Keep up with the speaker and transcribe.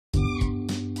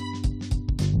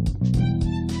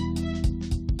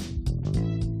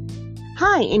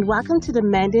Hi, and welcome to the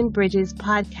Mending Bridges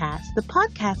podcast, the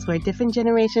podcast where different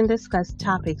generations discuss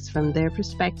topics from their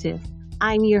perspective.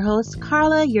 I'm your host,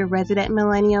 Carla, your resident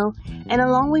millennial, and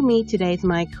along with me today is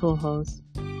my co-host,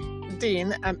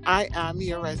 Dean, and I am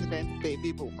your resident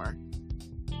baby boomer.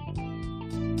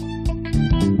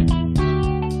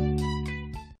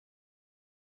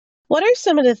 What are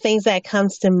some of the things that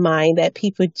comes to mind that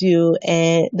people do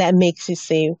and that makes you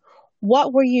say,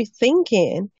 what were you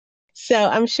thinking? So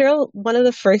I'm sure one of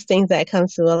the first things that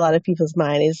comes to a lot of people's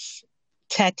mind is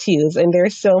tattoos, and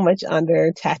there's so much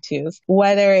under tattoos,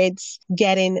 whether it's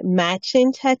getting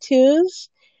matching tattoos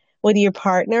with your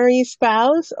partner or your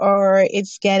spouse, or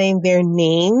it's getting their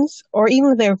names or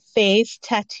even their face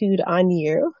tattooed on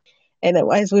you. And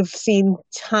as we've seen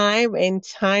time and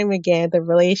time again, the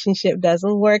relationship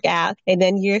doesn't work out. And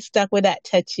then you're stuck with that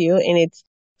tattoo. And it's,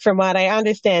 from what I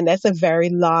understand, that's a very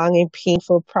long and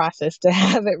painful process to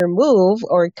have it removed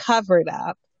or covered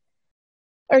up.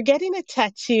 Or getting a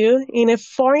tattoo in a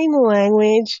foreign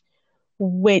language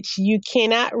which you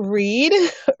cannot read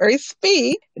or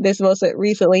speak. This most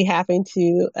recently happened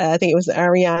to, I think it was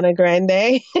Ariana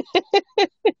Grande.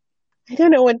 I don't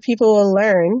know what people will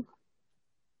learn.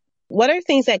 What are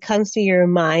things that comes to your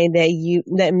mind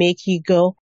that make you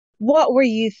go, what were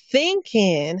you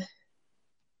thinking?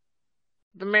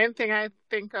 The main thing I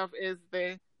think of is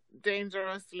the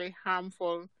dangerously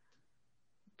harmful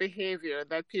behavior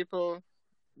that people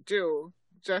do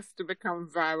just to become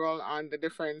viral on the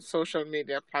different social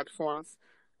media platforms.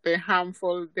 The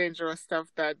harmful, dangerous stuff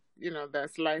that,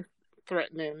 that's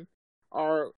life-threatening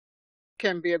or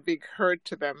can be a big hurt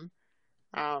to them,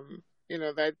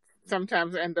 that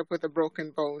sometimes end up with a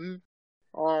broken bone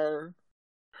or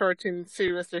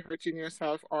seriously hurting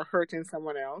yourself or hurting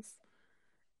someone else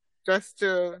just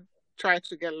to try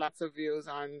to get lots of views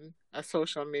on a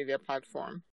social media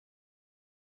platform.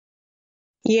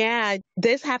 Yeah,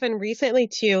 this happened recently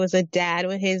too. It was a dad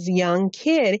with his young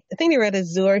kid. I think they were at a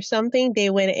zoo or something. They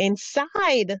went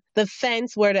inside the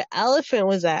fence where the elephant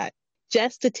was at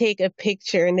just to take a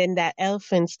picture, and then that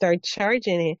elephant started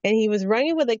charging him. And he was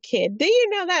running with a kid. Do you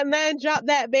know that man dropped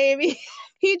that baby?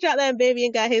 He dropped that baby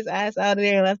and got his ass out of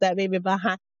there and left that baby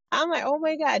behind. I'm like, oh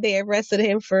my God, they arrested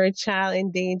him for child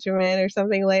endangerment or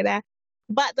something like that.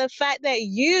 But the fact that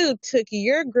you took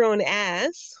your grown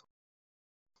ass,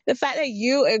 the fact that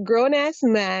you, a grown ass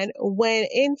man, went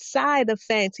inside the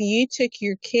fence, you took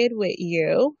your kid with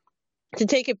you to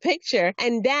take a picture.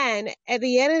 And then at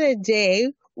the end of the day,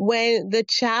 when the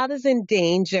child is in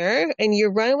danger and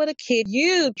you're running with a kid,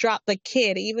 you drop the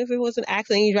kid. Even if it was an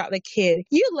accident, you drop the kid.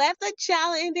 You left the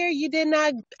child in there. You did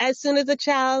not, as soon as the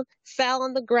child fell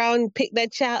on the ground, pick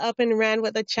that child up and ran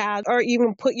with the child, or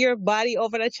even put your body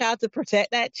over the child to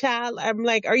protect that child. I'm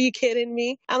like, are you kidding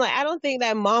me? I'm like, I don't think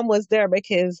that mom was there,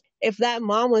 because if that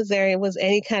mom was there, it was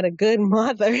any kind of good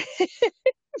mother.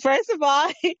 First of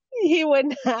all, he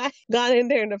would not gone in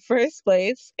there in the first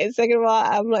place. And second of all,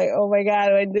 I'm like, oh my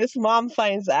God, when this mom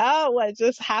finds out what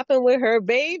just happened with her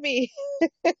baby,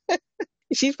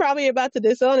 she's probably about to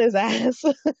disown his ass.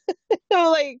 I'm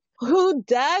like, who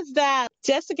does that?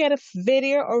 Just to get a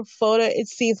video or photo, it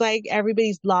seems like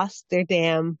everybody's lost their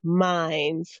damn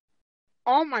minds.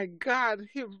 Oh my God,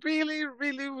 he really,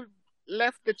 really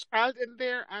left the child in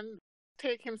there and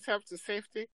take himself to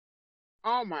safety.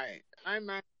 Oh my,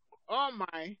 oh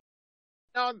my.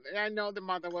 No, I know the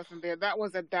mother wasn't there. That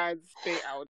was a dad's day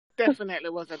out.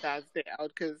 Definitely was a dad's day out,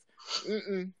 because,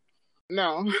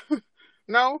 no,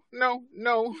 no, no,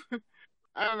 no.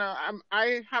 I don't know.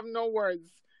 I have no words.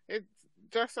 It's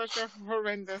just such a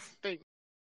horrendous thing.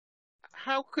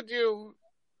 How could you?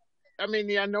 I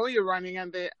mean, I know you're running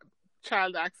and the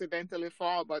child accidentally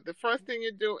fall, but the first thing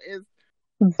you do is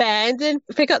bend and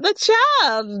pick up the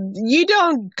child. You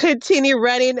don't continue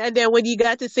running, and then when you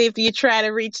got to safety, you try to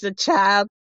reach the child.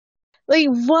 Like,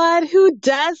 what? Who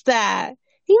does that?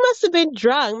 He must have been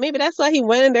drunk. Maybe that's why he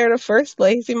went in there in the first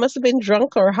place. He must have been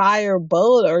drunk or high or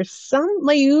bold or something.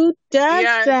 Like, who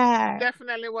does that?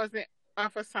 Definitely wasn't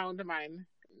of a sound mind.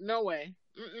 No way.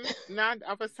 Not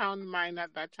of a sound mind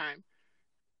at that time.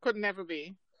 Could never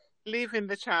be. Leaving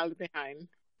the child behind.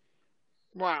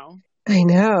 Wow. I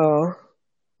know.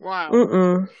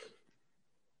 Wow.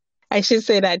 I should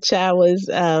say that child was,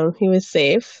 he was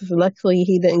safe. Luckily,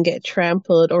 he didn't get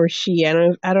trampled, or she.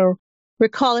 I don't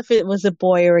recall if it was a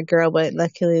boy or a girl, but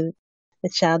luckily the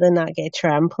child did not get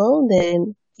trampled.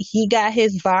 And he got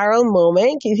his viral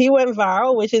moment. He went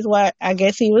viral, which is what I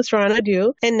guess he was trying to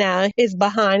do. And now his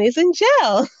behind is in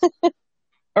jail,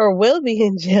 or will be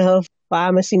in jail. Well,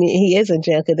 I'm assuming he is in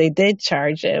jail because they did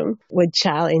charge him with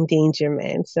child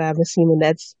endangerment. So I'm assuming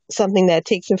that's something that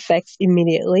takes effect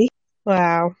immediately.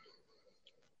 Wow.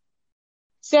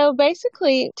 So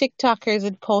basically, TikTokers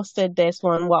had posted this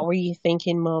one, "What were you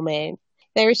thinking?" moment.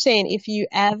 They were saying if you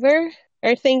ever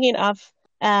are thinking of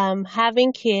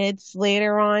having kids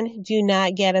later on, do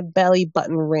not get a belly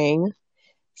button ring.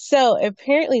 So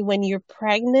apparently, when you're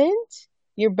pregnant,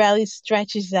 your belly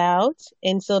stretches out,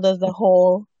 and so does the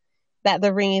hole that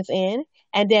the ring is in.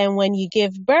 And then when you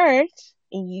give birth,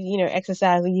 and you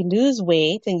exercise and you lose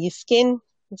weight, and your skin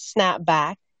snap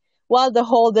back, while the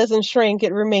hole doesn't shrink,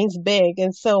 it remains big.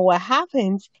 And so what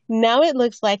happens? Now it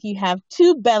looks like you have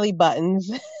two belly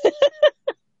buttons.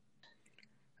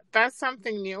 That's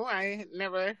something new. I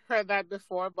never heard that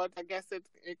before, but I guess it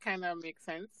kind of makes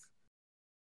sense.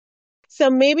 So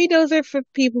maybe those are for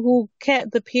people who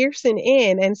kept the piercing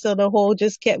in, and so the hole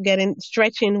just kept getting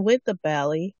stretching with the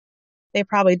belly. They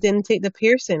probably didn't take the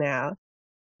piercing out,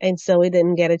 and so it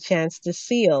didn't get a chance to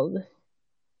seal.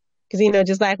 Because,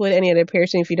 just like with any other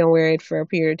piercing, if you don't wear it for a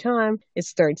period of time, it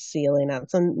starts sealing up.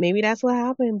 So maybe that's what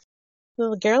happened. So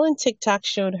the girl in TikTok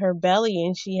showed her belly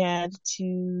and she had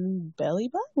two belly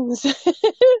buttons.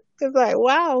 It's like,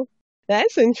 wow,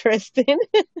 that's interesting.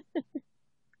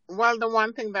 Well, the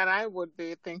one thing that I would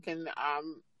be thinking,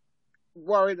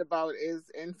 worried about is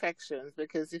infections,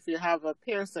 because if you have a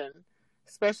piercing,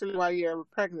 especially while you're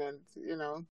pregnant,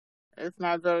 it's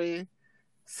not very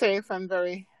safe and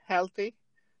very healthy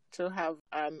to have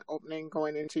an opening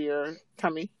going into your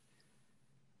tummy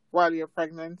while you're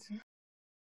pregnant.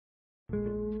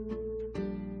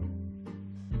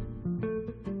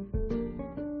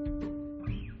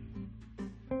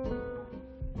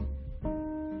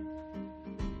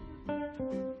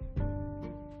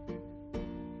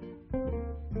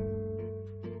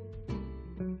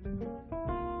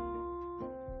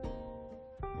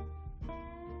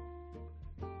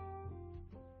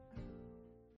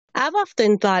 I've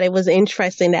often thought it was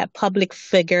interesting that public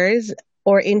figures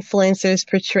or influencers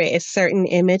portray a certain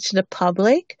image to the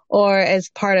public or as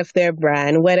part of their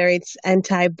brand, whether it's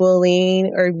anti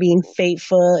bullying or being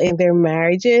faithful in their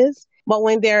marriages. But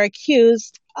when they're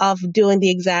accused of doing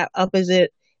the exact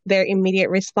opposite, their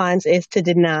immediate response is to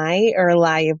deny or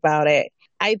lie about it.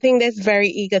 I think that's very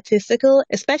egotistical,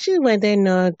 especially when they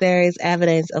know there is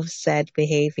evidence of said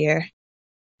behavior.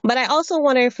 But I also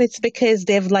wonder if it's because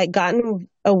they've like gotten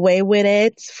away with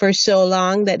it for so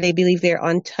long that they believe they're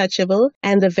untouchable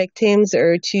and the victims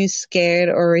are too scared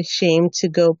or ashamed to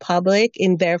go public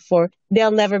and therefore they'll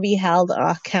never be held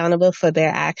accountable for their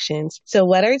actions. So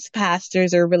whether it's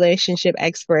pastors or relationship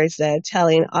experts that are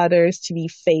telling others to be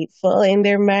faithful in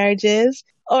their marriages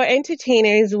or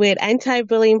entertainers with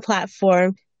anti-bullying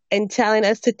platform and telling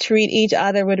us to treat each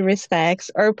other with respect,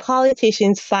 or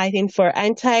politicians fighting for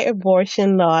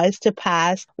anti-abortion laws to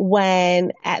pass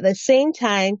when at the same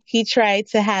time he tried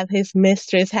to have his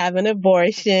mistress have an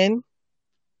abortion,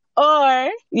 or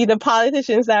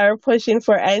politicians that are pushing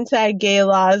for anti-gay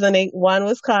laws and one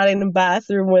was caught in the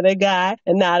bathroom with a guy,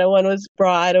 another one was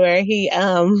brought where he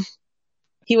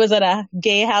was at a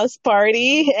gay house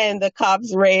party and the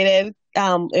cops raided.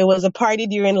 It was a party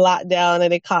during lockdown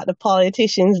and they caught the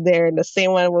politicians there. And the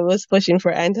same one was pushing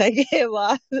for anti-gay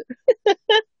laws.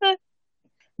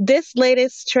 This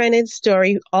latest trending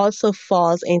story also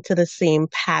falls into the same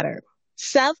pattern.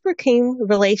 Self-proclaimed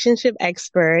relationship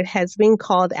expert has been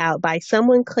called out by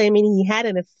someone claiming he had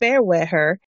an affair with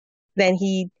her. Then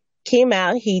he came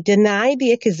out, he denied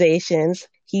the accusations.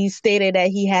 He stated that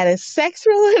he had a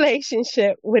sexual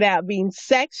relationship without being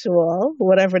sexual,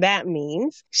 whatever that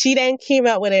means. She then came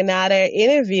out with another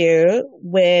interview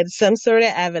with some sort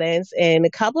of evidence, and a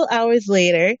couple hours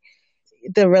later,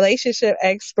 the relationship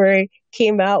expert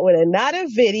came out with another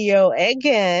video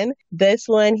again. This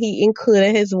one, he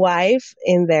included his wife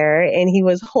in there, and he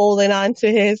was holding on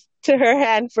to her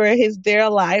hand for his dear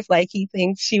life, like he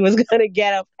thinks she was going to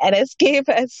get up and escape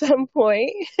at some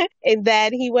point. And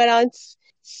then he went on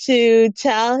to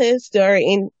tell his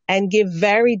story and give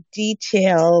very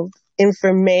detailed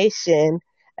information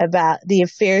about the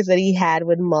affairs that he had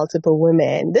with multiple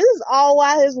women. This is all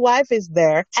while his wife is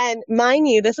there. And mind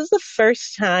you, this is the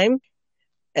first time,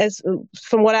 as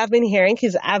from what I've been hearing,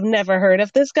 because I've never heard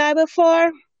of this guy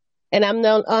before. And I'm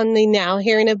only now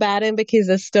hearing about him because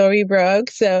the story broke.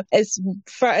 So as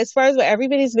far as what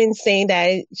everybody's been saying,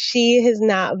 that she has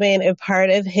not been a part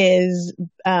of his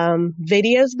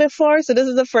videos before. So this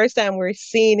is the first time we're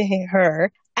seeing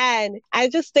her. And I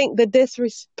just think the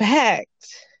disrespect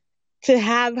to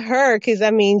have her, because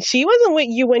I mean, she wasn't with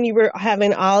you when you were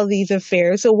having all these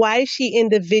affairs. So why is she in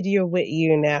the video with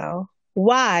you now?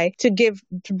 Why? To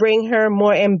bring her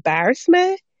more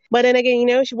embarrassment? But then again,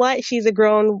 what? She's a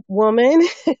grown woman.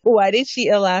 Why did she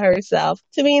allow herself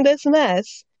to be in this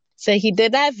mess? So he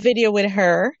did that video with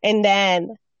her, and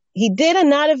then he did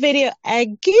another video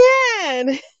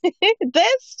again.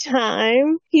 This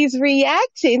time, he's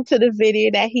reacting to the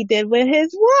video that he did with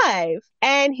his wife.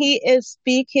 And he is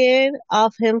speaking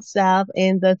of himself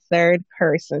in the third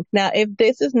person. Now, if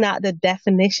this is not the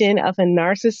definition of a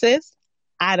narcissist,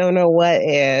 I don't know what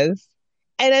is.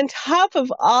 And on top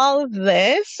of all of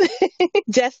this,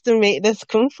 just to make this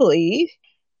complete,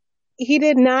 he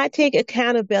did not take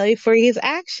accountability for his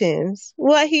actions.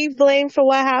 What he blamed for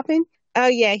what happened? Oh,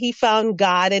 yeah, he found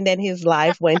God and then his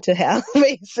life went to hell,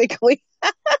 basically.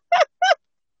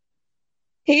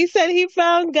 He said he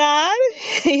found God,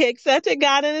 he accepted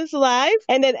God in his life,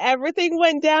 and then everything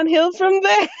went downhill from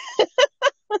there.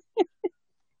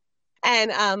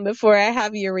 And before I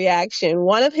have your reaction,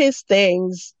 one of his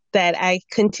things that I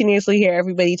continuously hear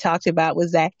everybody talk about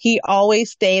was that he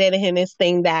always stated in his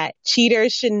thing that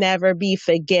cheaters should never be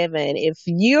forgiven. If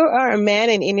you are a man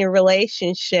and in a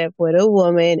relationship with a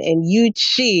woman and you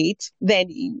cheat, then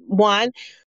one,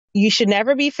 you should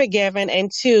never be forgiven,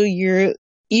 and two,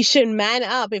 you should man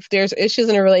up. If there's issues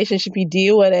in a relationship, you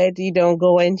deal with it. You don't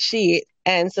go and cheat.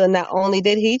 And so not only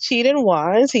did he cheat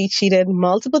once, he cheated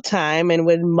multiple times and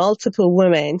with multiple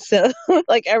women. So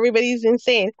like everybody's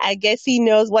insane. I guess he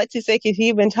knows what to say because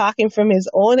he's been talking from his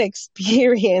own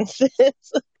experiences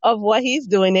of what he's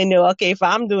doing and know, okay, if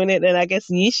I'm doing it, then I guess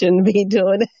you shouldn't be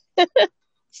doing it.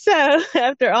 So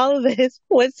after all of this,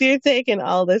 what's your take on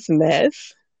all this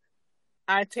mess?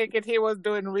 I take it he was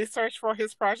doing research for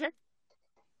his project.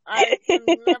 I can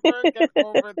never get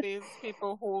over these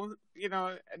people who,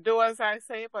 do as I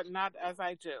say, but not as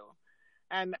I do.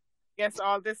 And I guess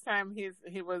all this time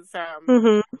he was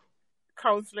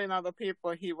counseling other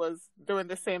people. He was doing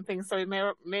the same thing. So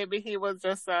maybe he was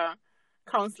just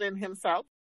counseling himself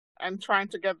and trying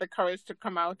to get the courage to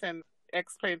come out and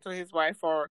explain to his wife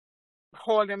or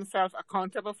hold himself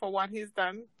accountable for what he's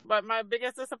done. But my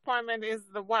biggest disappointment is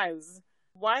the wives.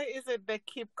 Why is it they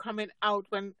keep coming out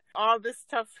when all this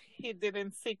stuff he did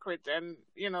in secret? And,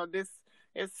 this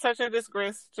is such a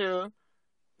disgrace to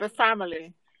the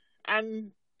family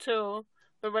and to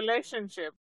the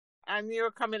relationship. And you're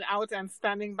coming out and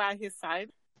standing by his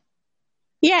side?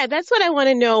 Yeah, that's what I want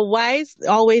to know. Why is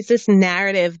always this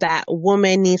narrative that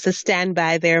woman needs to stand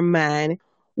by their man?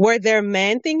 Were their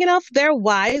men thinking of their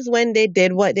wives when they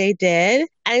did what they did?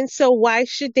 And so why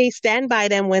should they stand by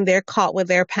them when they're caught with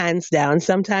their pants down?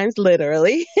 Sometimes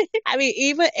literally. I mean,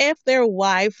 even if their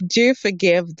wife do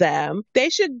forgive them, they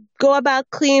should go about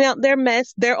cleaning up their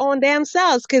mess their own damn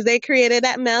selves because they created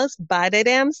that mess by their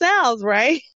damn selves,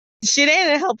 right? She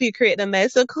didn't help you create the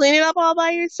mess, so clean it up all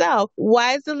by yourself.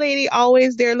 Why is the lady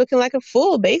always there looking like a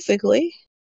fool, basically?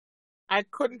 I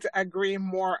couldn't agree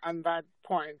more on that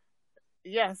point.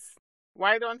 Yes,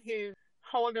 why don't he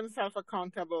hold himself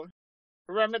accountable,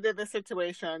 remedy the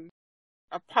situation,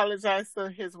 apologize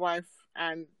to his wife,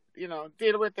 and,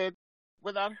 deal with it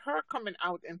without her coming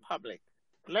out in public?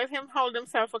 Let him hold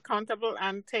himself accountable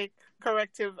and take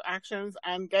corrective actions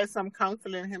and get some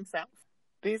counseling himself.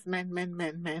 These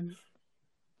men.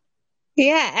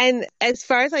 Yeah, and as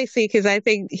far as I see, because I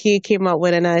think he came up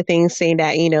with another thing saying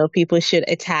that, people should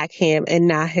attack him and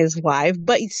not his wife.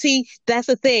 But you see, that's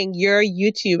the thing. You're a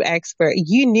YouTube expert.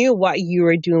 You knew what you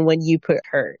were doing when you put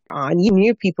her on. You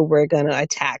knew people were going to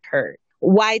attack her.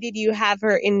 Why did you have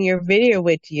her in your video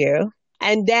with you?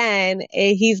 And then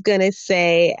he's going to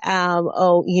say,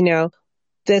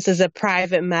 this is a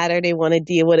private matter. They want to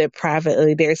deal with it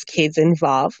privately. There's kids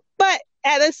involved. But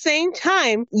at the same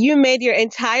time, you made your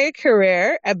entire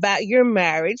career about your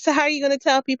marriage. So how are you going to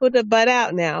tell people to butt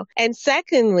out now? And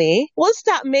secondly, well,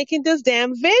 stop making those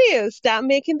damn videos. Stop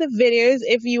making the videos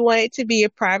if you want it to be a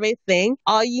private thing.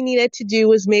 All you needed to do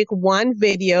was make one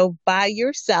video by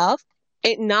yourself,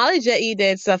 acknowledge that you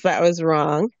did stuff that was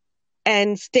wrong,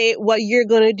 and state what you're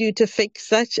going to do to fix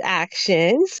such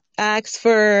actions, ask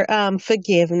for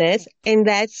forgiveness, and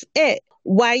that's it.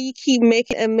 Why you keep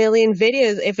making a million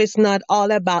videos if it's not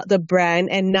all about the brand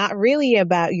and not really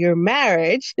about your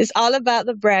marriage? It's all about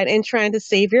the brand and trying to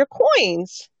save your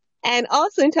coins. And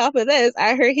also on top of this,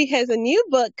 I heard he has a new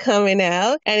book coming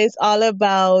out and it's all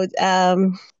about,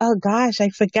 oh gosh, I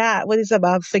forgot what it's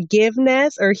about,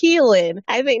 forgiveness or healing.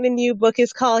 I think the new book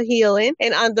is called Healing.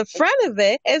 And on the front of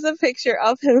it is a picture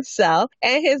of himself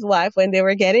and his wife when they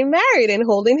were getting married and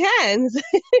holding hands.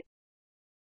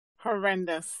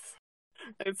 Horrendous.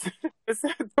 It's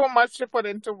too much to put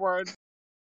into words.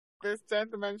 This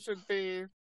gentleman should be,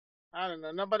 I don't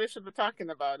know, nobody should be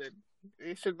talking about it.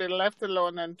 He should be left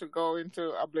alone and to go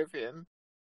into oblivion.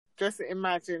 Just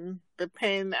imagine the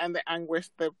pain and the anguish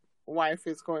the wife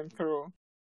is going through.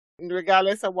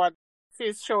 Regardless of what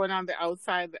She's showing on the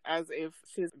outside as if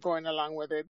she's going along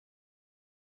with it.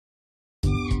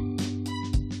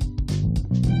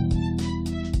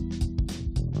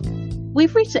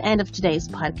 We've reached the end of today's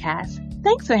podcast.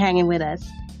 Thanks for hanging with us.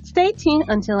 Stay tuned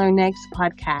until our next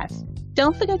podcast.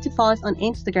 Don't forget to follow us on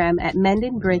Instagram at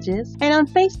Mended Bridges and on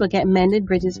Facebook at Mended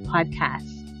Bridges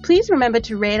Podcast. Please remember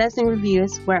to rate us and review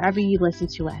us wherever you listen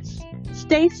to us.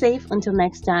 Stay safe until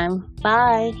next time.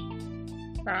 Bye.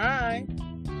 Bye.